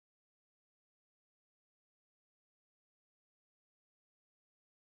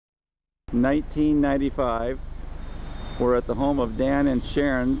1995. We're at the home of Dan and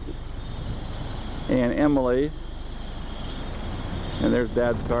Sharons and Emily. And there's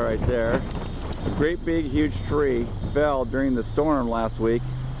Dad's car right there. A great big huge tree fell during the storm last week,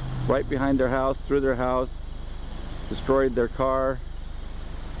 right behind their house, through their house, destroyed their car,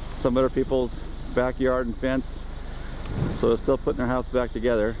 some other people's backyard and fence. So they're still putting their house back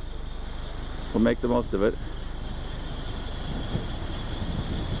together. We'll make the most of it.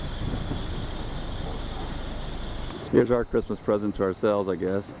 Here's our Christmas present to ourselves, I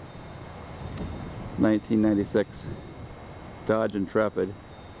guess. 1996 Dodge Intrepid.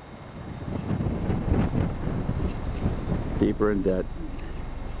 Deeper in debt.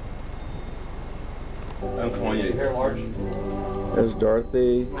 I'm calling you here, large. There's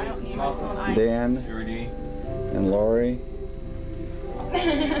Dorothy, Dan, and Lori.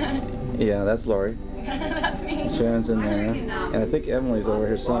 Yeah, that's Lori. That's me. Sharon's in there. And I think Emily's over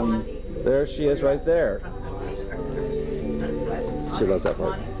here. There she is right there. She loves that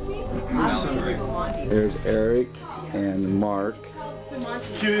part. There's Eric and Mark.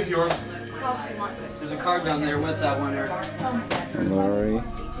 Choose yours. There's a card down there with that one, Eric. And Lori.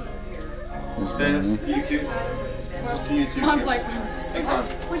 This is to you, cute. This is to you, too. Mom's like, Thanks, Mom.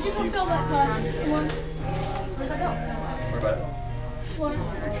 would you go fill that glass? Where'd I go? Where about it? What?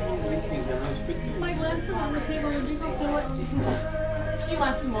 My glass is on the table. Would you go fill it? She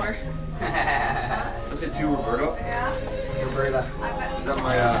wants some more. So I said to Roberto? Yeah. Roberta. Is that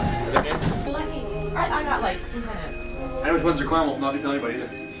my nickname? Lucky. I got like some kind of. I know which ones are caramel. Not gonna tell anybody either.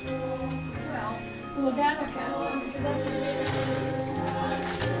 Well, Dad will cast them because that's his favorite.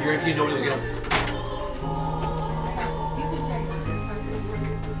 You're guaranteed nobody will get them. You can check.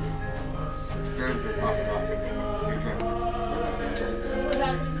 Was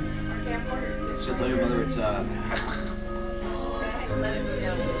that camcorder? Should tell your mother it's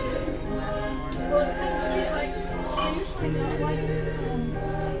Well, it's kind of sweet, like, I usually don't like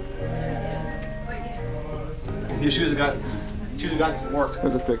These shoes have gotten some work.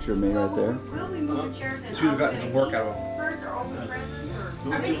 There's a picture of me right there. These shoes have gotten some work out of them. First or open presents or?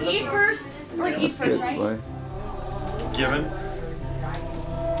 I mean, eat first. Or eat first, right? Boy. Given.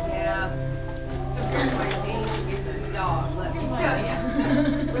 Yeah. Crazy. It's a dog, let me tell you.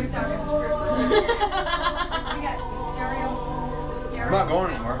 We're talking script. We got the stereo. I'm not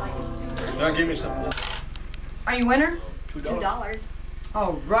going anymore. Now give me some. Are you winner? $2.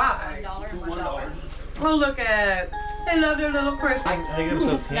 All right. $1. Oh, look at. They love their little Christmas. I give them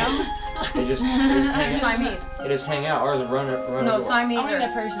some tan. They just hang out. Siamese. They just hang out. Ours run No, everywhere.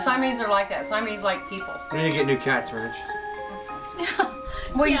 Siamese are like that. Siamese like people. We need to get new cats, Rich.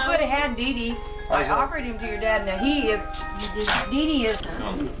 Well, you could have had Dee Dee. I offered him to your dad. Now he is. Dee Dee is.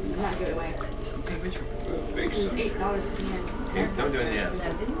 Not give it away. Take picture. Big $8 stuff. to the end. Here, don't do anything else.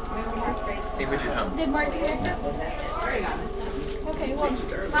 Take picture, Tom. Did Mark do that? Okay, well,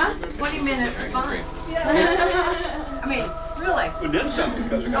 huh? 20 minutes is fine. I mean, really. We did something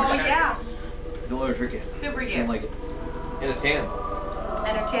because we got Oh yeah. Don't let her trick you. Super She gift. don't like it. And a tan.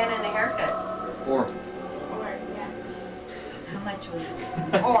 And a tan and a haircut. Or. How much was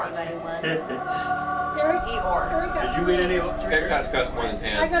Or. anybody want? Eric? Or. Eric got Did you win any of them? Haircuts cost more than I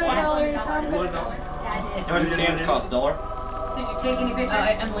tans. got $1. Tom got How much do tans cost? $1? Did you take any pictures?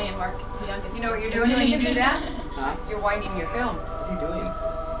 Emily and Mark. You know what you're doing when you do that? Huh? You're winding your film. What are you doing?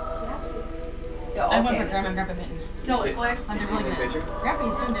 Yeah, I went for okay. Grandma and Grandpa Mitten. Till it clicks. I'm Take definitely a gonna. picture? Grandpa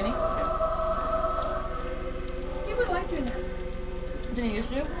used to, didn't he? He would like doing that. Did he used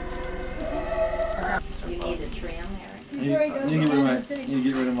to? You need a trim, Eric? Before he goes to Kansas City. You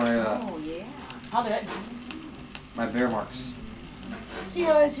get rid of my Oh, yeah. I'll do it. my bear marks. See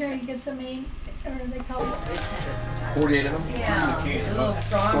how his hair gets the mane? Or they call it? 48 of them. Yeah. A little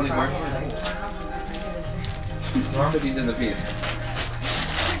strong. 20 marks. $50 in the piece.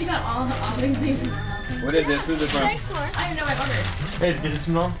 You got all big baby. What is this? Who's it from? Thanks, Mark. I didn't know I ordered. Hey, get it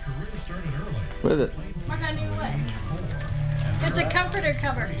some mom? What is it? Mark, I knew what. It's a comforter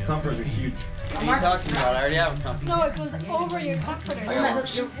cover. Comforters are huge. What are you talking about? I already have a company. No, it goes over your comforter.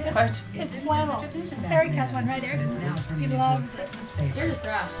 It's flannel. Eric has one, right, Eric? He loves it. They're just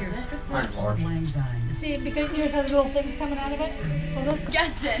trash, isn't it? Mine's large. See, because yours has little things coming out of it. Well, that's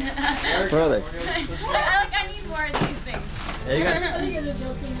guessed it. Where are they? I need more of these things. Yeah, you got. I think it's a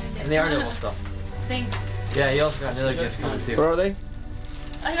joking idea. And they are little stuff. Thanks. Yeah, you also got another gift coming too. Where are they?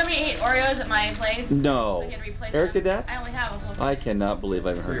 Nobody ate Oreos at my place. No. So I had to replace Eric them. did that? I only have a whole. I cannot believe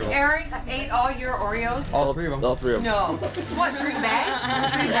I've heard of that. Eric ate all your Oreos? All three of them. All three of them. No. What, 3 bags?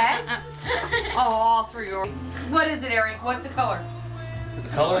 3 bags? Oh, all 3 Oreos. What is it, Eric? What's the color? The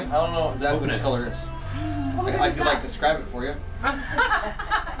color? I don't know exactly what the color is. I could like describe it for you. Yeah,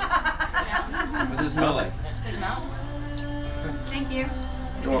 What does it smell like? Good mouth. Thank you.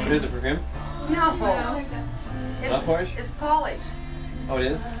 What is it for him? No. Not polish? It's polished. Oh,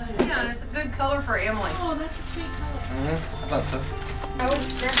 it is? Yeah, and it's a good color for Emily. Oh, that's a sweet color. I thought so. I would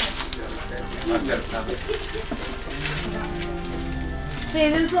spread it. I've got a tablet. Hey,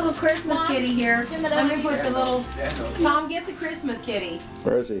 there's a little Christmas kitty here. Let me put the little... Tom, get the Christmas kitty.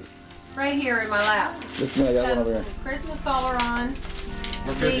 Where is he? Right here in my lap. This one, I got one over there. Christmas collar on.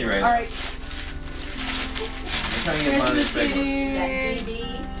 We're busy right now. All right. I'm trying to get mine this Christmas big one. kitty.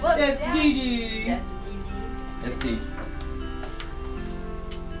 Look, That's Dad. Dee Dee. That's Dee It's the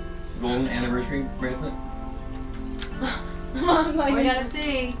golden anniversary bracelet. Mom's like, We gotta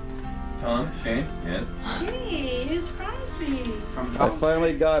see. Tom, Shane, yes. gee, you surprised me. From I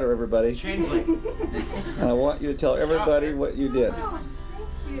finally got her, everybody. Changeling. And I want you to tell everybody what you did. Oh,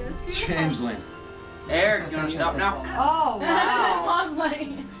 thank you. That's beautiful. Changeling. Eric, you wanna stop now? Oh, wow. Mom's like,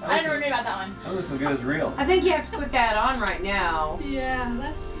 I didn't know about that one. Oh, this is as good as real. I think you have to put that on right now. Yeah,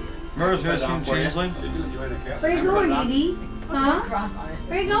 that's Murray's Put it gonna on see for you. Changeling. Where you going, Dee Dee? Huh? cross on it.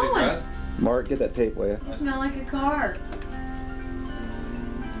 Where you going? Mark, get that tape, will you? You smell like a car.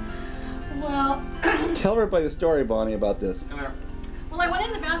 well. Tell everybody the story, Bonnie, about this. Come here. Well, I went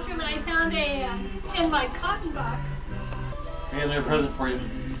in the bathroom and I found a in my cotton box, Here's their present for you. You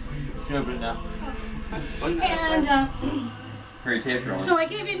can open it now. and For your tape rolling. so I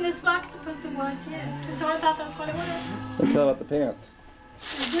gave him this box to put the watch in. And so I thought that's what it was. And tell about the pants.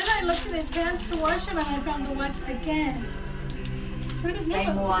 And then I looked in his pants to wash them, and I found the watch again. So I didn't know Same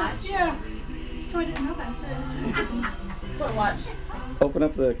about watch? this. Yeah. So I didn't know about this. What watch? Open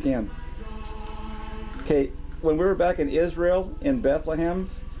up the can. Okay, when we were back in Israel, in Bethlehem,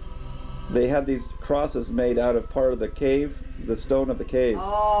 they had these crosses made out of part of the cave, the stone of the cave.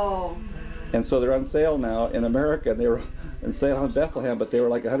 Oh. And so they're on sale now in America. They were on sale in Bethlehem, but they were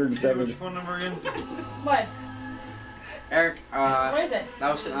like What's 170. your phone number again? What? Eric, What is it?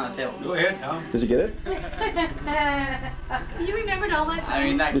 that was sitting on the table. Go ahead, Tom. Did you get it? You remembered all that I time?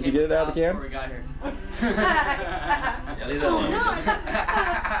 mean, that Did you came get it out of the before can? we got here. Yeah, leave that Oh, alone. no,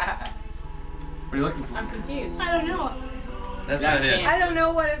 What are you looking for? I'm confused. I don't know. That's That not it. can. I don't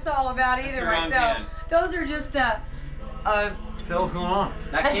know what it's all about either You're on myself. can. Those are just What the hell's going on?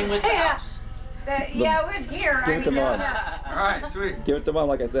 That came with the Yeah. house. Yeah, it was here. Give it to Mom. Alright, sweet. Give it to Mom,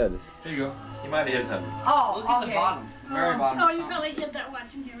 like I said. Here you go. You might have hit something. Oh, Look at okay. the bottom. Very bottom. Oh, you probably hid that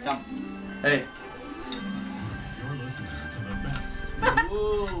watch in here. Right? Jump. Hey.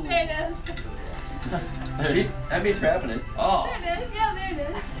 Ooh. There it is. That beats wrapping it. Oh. There it is. Yeah, there it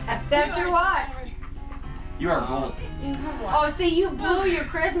is. That's your watch. You are gold. Oh, see, you blew your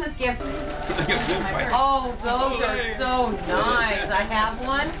Christmas gifts. Oh, those are so nice. I have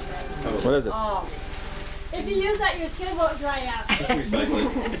one. What is it? Oh, If you use that, your skin won't dry out.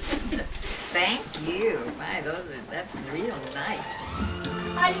 Thank you. My, that's real nice.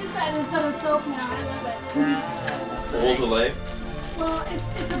 I use that instead of soap now. I love it. Old delay. Well,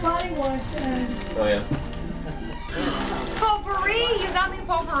 it's a body wash. Oh yeah. potpourri. You got me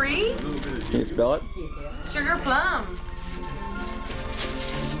potpourri? Can you spell it? Sugar plums.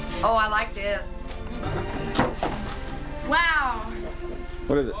 Oh, I like this. Wow.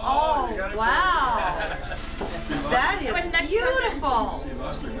 What is it? Oh, wow. That is beautiful.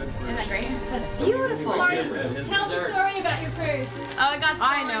 Isn't that great? That's beautiful. Tell the story about your purse. Oh, it got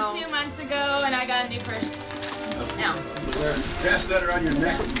I stolen know. 2 months ago, and I got a new purse. Now. Cast that around your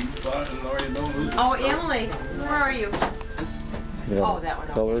neck. Already know who. Oh, Emily, where are you? Yeah. Oh, that one.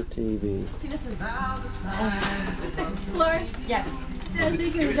 Color TV. See, this is. Lori, Yes. Dad's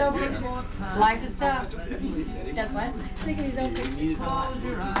taking his own picture. Life is tough. That's what? Taking his own picture.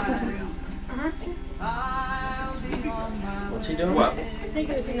 What's he doing? What?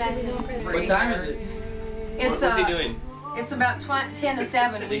 Taking a picture of his own picture. What time is it? It's What's he doing? It's about 10 to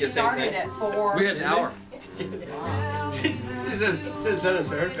 7. We started at 4. We had an hour.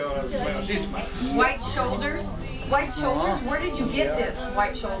 She's smart. White shoulders. White shoulders. Where did you get this?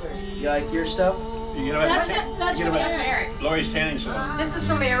 White shoulders. You like your stuff? You get That's about it. That's from Eric. Eric. Lori's tanning salon. This is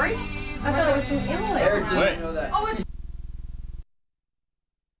from Eric? I thought it was from Emily. Eric didn't Wait. know that. Oh, it's